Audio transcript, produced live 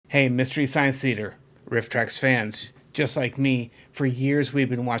Hey, Mystery Science Theater, Rifftrax fans, just like me, for years we've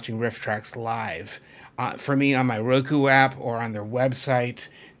been watching Rifftrax live. For me, on my Roku app or on their website,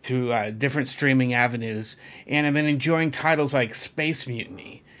 through different streaming avenues, and I've been enjoying titles like Space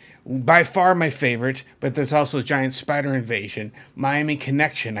Mutiny, by far my favorite, but there's also Giant Spider Invasion, Miami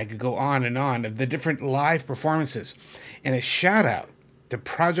Connection. I could go on of the different live performances. And a shout out to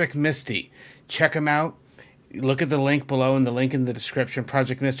Project MSTie. Check him out. Look at the link below and the link in the description,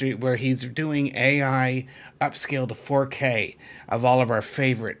 Project MSTie, where he's doing AI upscale to 4K of all of our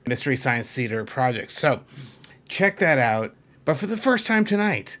favorite Mystery Science Theater projects. So check that out. But for the first time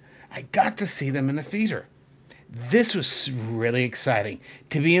tonight, I got to see them in the theater. This was really exciting.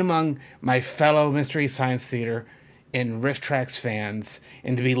 To be among my fellow Mystery Science Theater and Rifftrax fans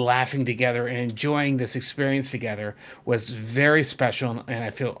and to be laughing together and enjoying this experience together was very special, and I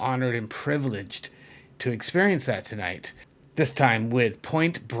feel honored and privileged to experience that tonight. This time with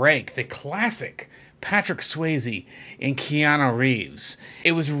Point Break, the classic Patrick Swayze and Keanu Reeves.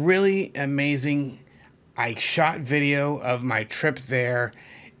 It was really amazing. I shot video of my trip there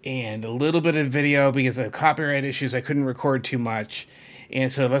and a little bit of video because of copyright issues. I couldn't record too much.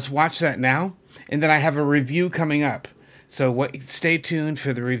 And so let's watch that now. And then I have a review coming up. So stay tuned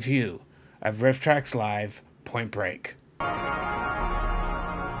for the review of Rifftrax Live Point Break.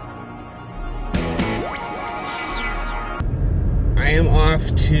 I am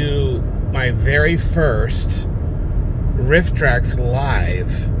off to my very first Rifftrax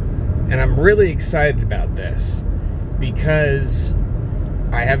Live, and I'm really excited about this because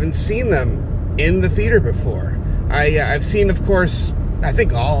I haven't seen them in the theater before. I've seen, of course, I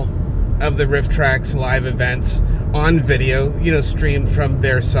think all of the Rifftrax live events on video, streamed from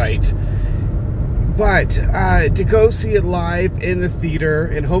their site. But to go see it live in the theater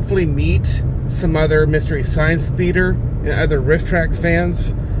and hopefully meet some other Mystery Science Theater and other Rifftrax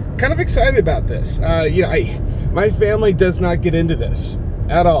fans, kind of excited about this. My family does not get into this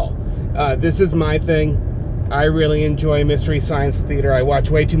at all. This is my thing. I really enjoy Mystery Science Theater. I watch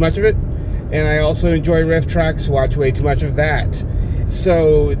way too much of it, and I also enjoy Rifftrax, watch way too much of that.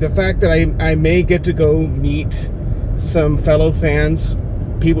 So the fact that I may get to go meet some fellow fans,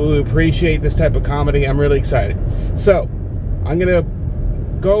 people who appreciate this type of comedy, I'm really excited. So I'm gonna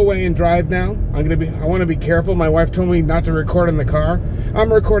go away and drive now. I want to be careful. My wife told me not to record in the car.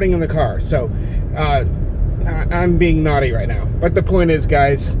 I'm recording in the car, so I'm being naughty right now. But the point is,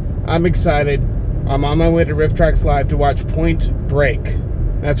 guys, I'm excited. I'm on my way to Rifftrax Live to watch Point Break.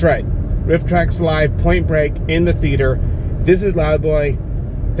 That's right, Rifftrax Live Point Break in the theater. This is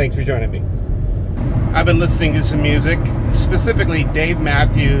Loudboy. Thanks for joining me. I've been listening to some music, specifically Dave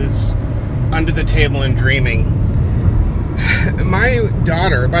Matthews' Under the Table and Dreaming. My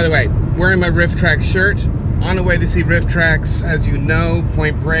daughter, by the way, wearing my Rifftrax shirt, on the way to see Rifftrax, as you know,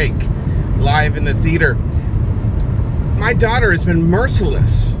 Point Break, live in the theater. My daughter has been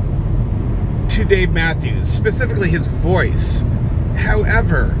merciless to Dave Matthews, specifically his voice.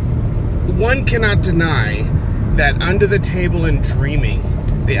 However, one cannot deny that Under the Table and Dreaming,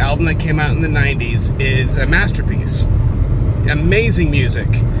 the album that came out in the 90s, is a masterpiece. Amazing music.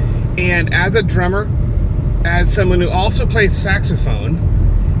 And as a drummer, as someone who also plays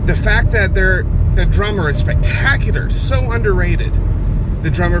saxophone, the fact that the drummer is spectacular, so underrated,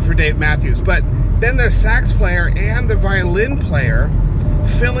 the drummer for Dave Matthews. But then the sax player and the violin player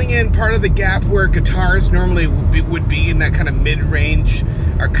filling in part of the gap where guitars normally would be in that kind of mid-range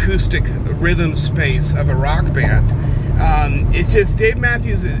acoustic rhythm space of a rock band. It's just, Dave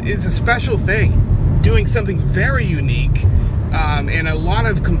Matthews is a special thing, doing something very unique, and a lot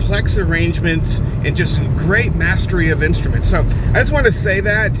of complex arrangements and just great mastery of instruments. So I just want to say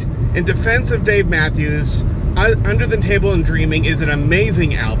that in defense of Dave Matthews, Under the Table and Dreaming is an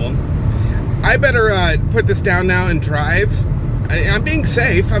amazing album. I better put this down now and drive. I'm being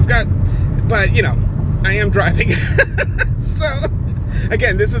safe. But I am driving. So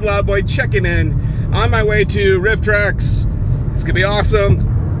again, this is Loudboy checking in on my way to Rifftrax. It's gonna be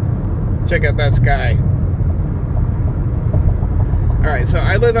awesome. Check out that sky. Alright, so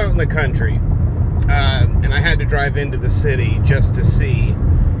I live out in the country, and I had to drive into the city just to see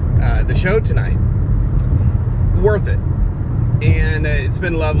the show tonight. Worth it. And it's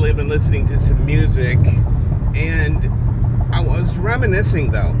been lovely. I've been listening to some music, and I was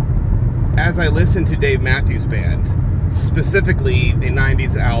reminiscing, though, as I listened to Dave Matthews Band, specifically the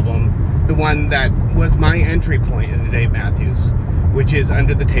 90s album, the one that was my entry point into Dave Matthews, which is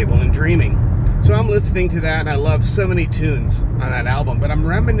Under the Table and Dreaming. So I'm listening to that, and I love so many tunes on that album, but I'm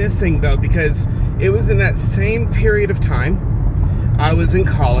reminiscing, though, because it was in that same period of time. I was in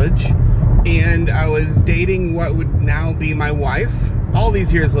college, and I was dating what would now be my wife, all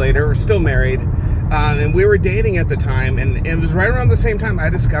these years later, we're still married, and we were dating at the time, and it was right around the same time I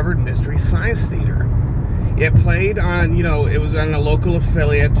discovered Mystery Science Theater. It played on, it was on a local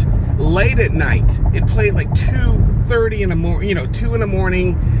affiliate late at night. It played like 2:30 in the morning, 2 in the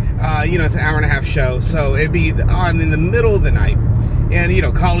morning. It's an hour-and-a-half show, so it'd be on in the middle of the night.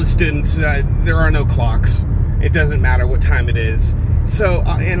 And, college students, there are no clocks. It doesn't matter what time it is. So,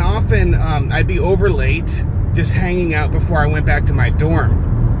 and often I'd be over late, just hanging out before I went back to my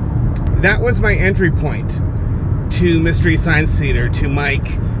dorm. That was my entry point to Mystery Science Theater, to Mike,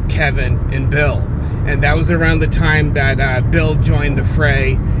 Kevin, and Bill. And that was around the time that Bill joined the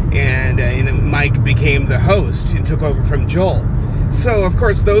fray, and Mike became the host and took over from Joel. So, of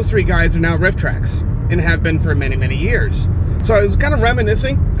course, those three guys are now Rifftrax, and have been for many, many years. So I was kind of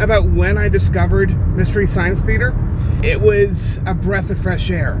reminiscing about when I discovered Mystery Science Theater. It was a breath of fresh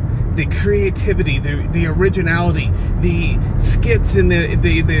air. The creativity, the originality, the skits and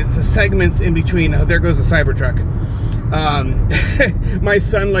the segments in between. Oh, there goes a Cybertruck. My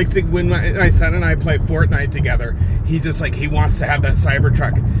son likes to, when my son and I play Fortnite together, he's just like, he wants to have that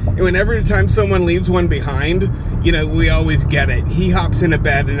Cybertruck. And whenever every time someone leaves one behind, we always get it. He hops into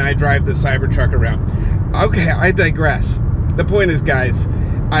bed and I drive the Cybertruck around. Okay, I digress. The point is, guys,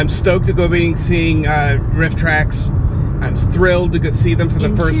 I'm stoked to go seeing Rifftrax. I'm thrilled to go see them for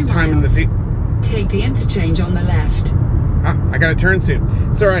the first time in the theater. Take the interchange on the left. I gotta turn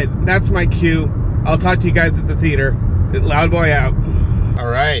soon. So, alright, that's my cue. I'll talk to you guys at the theater. Loudboy out.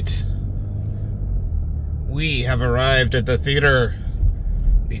 Alright. We have arrived at the theater.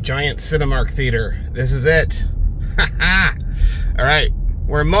 The giant Cinemark Theater. This is it. Alright.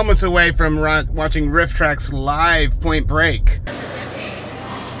 We're moments away from watching Rifftrax live Point Break.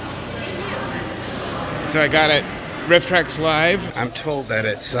 So I got it. Rifftrax live. I'm told that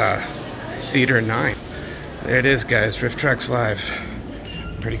it's Theater 9. There it is, guys. Rifftrax live.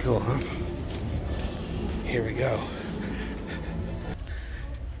 Pretty cool, huh? Here we go.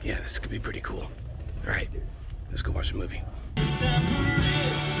 Yeah, this could be pretty cool. All right, let's go watch a movie.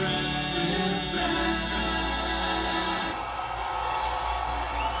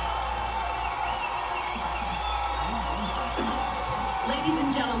 Ladies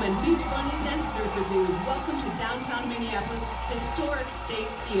and gentlemen, beach bunnies and surfer dudes, welcome to downtown Minneapolis Historic State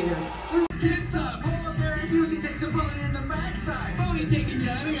Theater. Kids up, hold up there and music takes a bullet in the backside. Bodie taking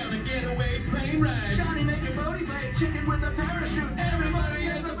Johnny on a getaway plane ride. Johnny making Bodie play chicken with a parachute. Everybody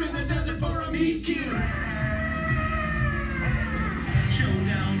ends up in the desert for a meet cute.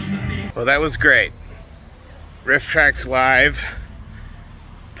 Showdown on the big. Well, that was great. Rifftrax live,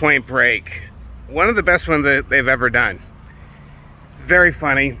 Point Break. One of the best ones that they've ever done. Very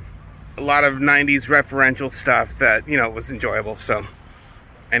funny. A lot of 90s referential stuff that, was enjoyable. So,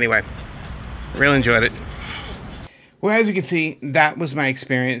 anyway, really enjoyed it. Well, as you can see, that was my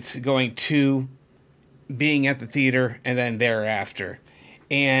experience going to being at the theater and then thereafter.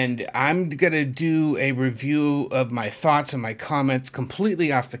 And I'm going to do a review of my thoughts and my comments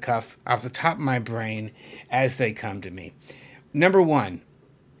completely off the cuff, off the top of my brain as they come to me. Number one,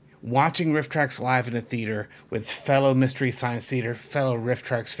 watching Rifftrax live in a theater with fellow Mystery Science Theater, fellow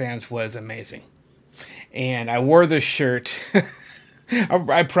Rifftrax fans was amazing. And I wore this shirt.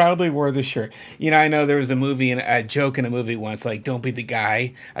 I proudly wore this shirt. I know there was a joke in a movie once, like, don't be the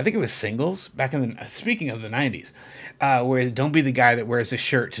guy. I think it was Singles, back in the, speaking of the 90s, where don't be the guy that wears a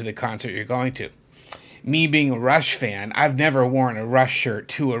shirt to the concert you're going to. Me being a Rush fan, I've never worn a Rush shirt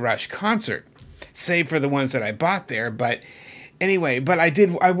to a Rush concert, save for the ones that I bought there, but anyway,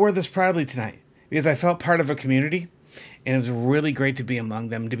 I wore this proudly tonight because I felt part of a community, and it was really great to be among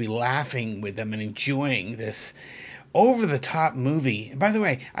them, to be laughing with them and enjoying this over-the-top movie. And by the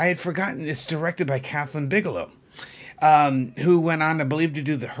way, I had forgotten it's directed by Kathleen Bigelow, who went on, I believe, to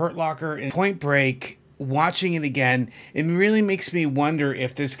do The Hurt Locker and Point Break. Watching it again, it really makes me wonder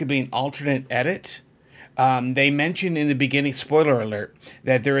if this could be an alternate edit. They mentioned in the beginning, spoiler alert,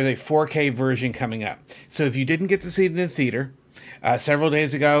 that there is a 4K version coming up. So if you didn't get to see it in the theater several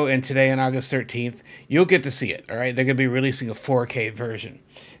days ago and today on August 13th, you'll get to see it, all right? They're going to be releasing a 4K version.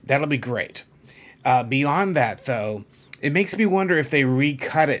 That'll be great. Beyond that, though, it makes me wonder if they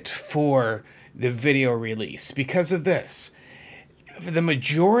recut it for the video release because of this. The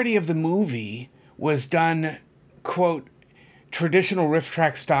majority of the movie was done, quote, traditional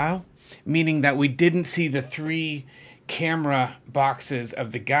Rifftrax style, meaning that we didn't see the 3 camera boxes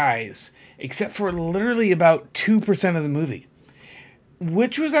of the guys, except for literally about 2% of the movie,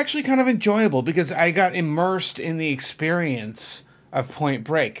 which was actually kind of enjoyable because I got immersed in the experience of Point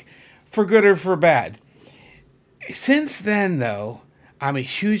Break, for good or for bad. Since then, though, I'm a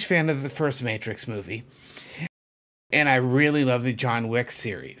huge fan of the first Matrix movie. And I really love the John Wick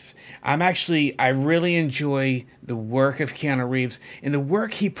series. I really enjoy the work of Keanu Reeves and the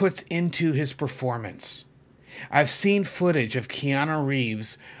work he puts into his performance. I've seen footage of Keanu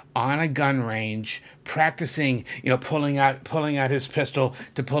Reeves on a gun range practicing, pulling out his pistol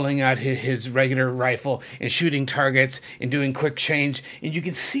to pulling out his regular rifle and shooting targets and doing quick change. And you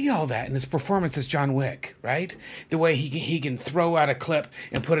can see all that in his performance as John Wick, right? The way he can throw out a clip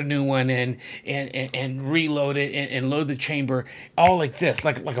and put a new one in and reload it and load the chamber, all like this,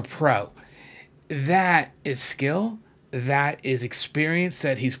 like a pro. That is skill. That is experience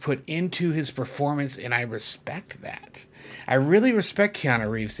that he's put into his performance, and I respect that. I really respect Keanu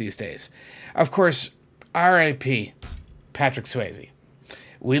Reeves these days. Of course, R.I.P. Patrick Swayze.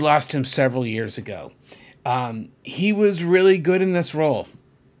 We lost him several years ago. He was really good in this role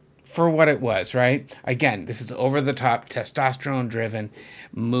for what it was, right? Again, this is over-the-top, testosterone-driven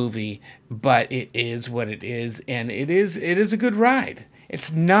movie, but it is what it is, and it is a good ride.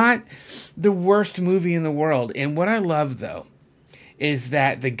 It's not the worst movie in the world. And what I love, though, is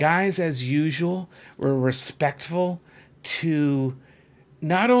that the guys, as usual, were respectful to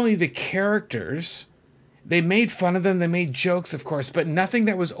not only the characters, they made fun of them, they made jokes, of course, but nothing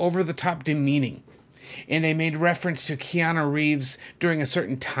that was over-the-top demeaning. And they made reference to Keanu Reeves during a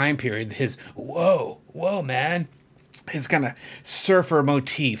certain time period, his, whoa, man, his kind of surfer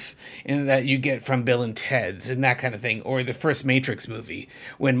motif in that you get from Bill and Ted's and that kind of thing. Or the first Matrix movie,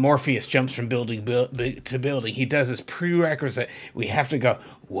 when Morpheus jumps from building to building, he does this prerequisite. We have to go,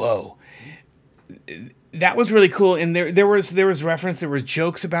 whoa. That was really cool. And there was reference, there were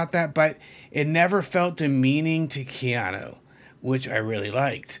jokes about that, but it never felt demeaning to Keanu, which I really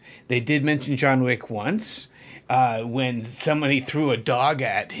liked. They did mention John Wick once, when somebody threw a dog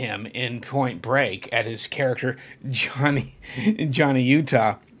at him in Point Break at his character, Johnny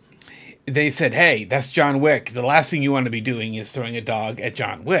Utah. They said, hey, that's John Wick. The last thing you want to be doing is throwing a dog at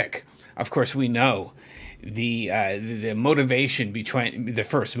John Wick. Of course, we know the motivation between the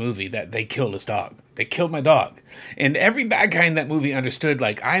first movie, that they killed his dog. They killed my dog. And every bad guy in that movie understood,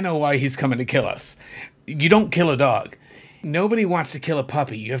 like, I know why he's coming to kill us. You don't kill a dog. Nobody wants to kill a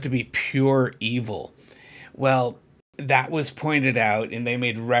puppy. You have to be pure evil. Well, that was pointed out, and they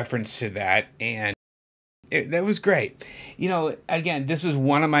made reference to that, and that was great. Again, this is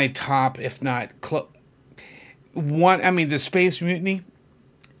one of my top, if not the Space Mutiny,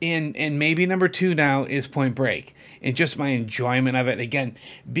 and maybe number 2 now is Point Break, and just my enjoyment of it. Again,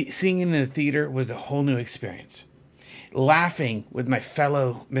 seeing it in the theater was a whole new experience. Laughing with my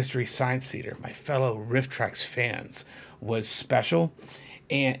fellow Mystery Science Theater, my fellow Rifftrax fans, was special.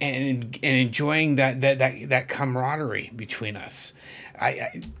 And enjoying that camaraderie between us.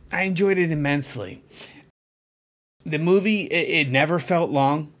 I enjoyed it immensely. The movie, it never felt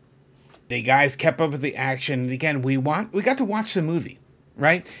long. The guys kept up with the action. And again, we got to watch the movie,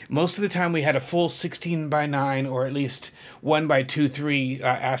 right? Most of the time we had a full 16:9 or at least 1:2:3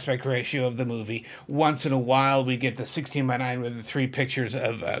 aspect ratio of the movie. Once in a while we get the 16:9 with the 3 pictures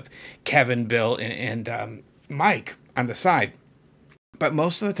of Kevin, Bill, and Mike on the side. But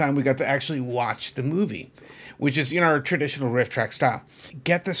most of the time, we got to actually watch the movie, which is, our traditional Rifftrax style.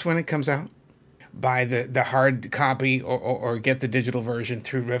 Get this when it comes out. Buy the hard copy or get the digital version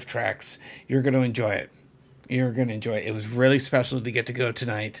through Rifftrax. You're going to enjoy it. You're going to enjoy it. It was really special to get to go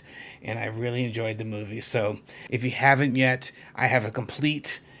tonight, and I really enjoyed the movie. So if you haven't yet, I have a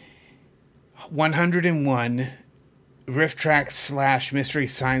complete 101 Rifftrax / Mystery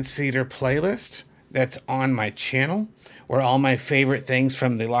Science Theater playlist that's on my channel, where all my favorite things,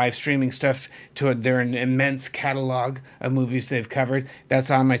 from the live streaming stuff to their immense catalog of movies they've covered, that's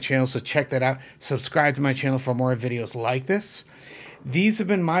on my channel, so check that out. Subscribe to my channel for more videos like this. These have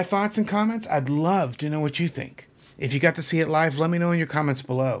been my thoughts and comments. I'd love to know what you think. If you got to see it live, let me know in your comments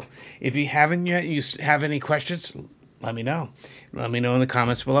below. If you haven't yet, you have any questions, let me know. Let me know in the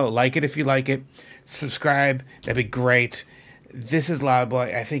comments below. Like it if you like it. Subscribe, that'd be great. This is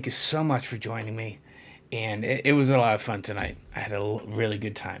Loudboy. I thank you so much for joining me. And it was a lot of fun tonight. I had a really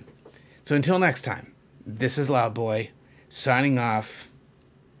good time. So until next time, this is Loudboy, signing off.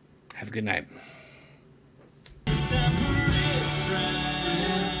 Have a good night.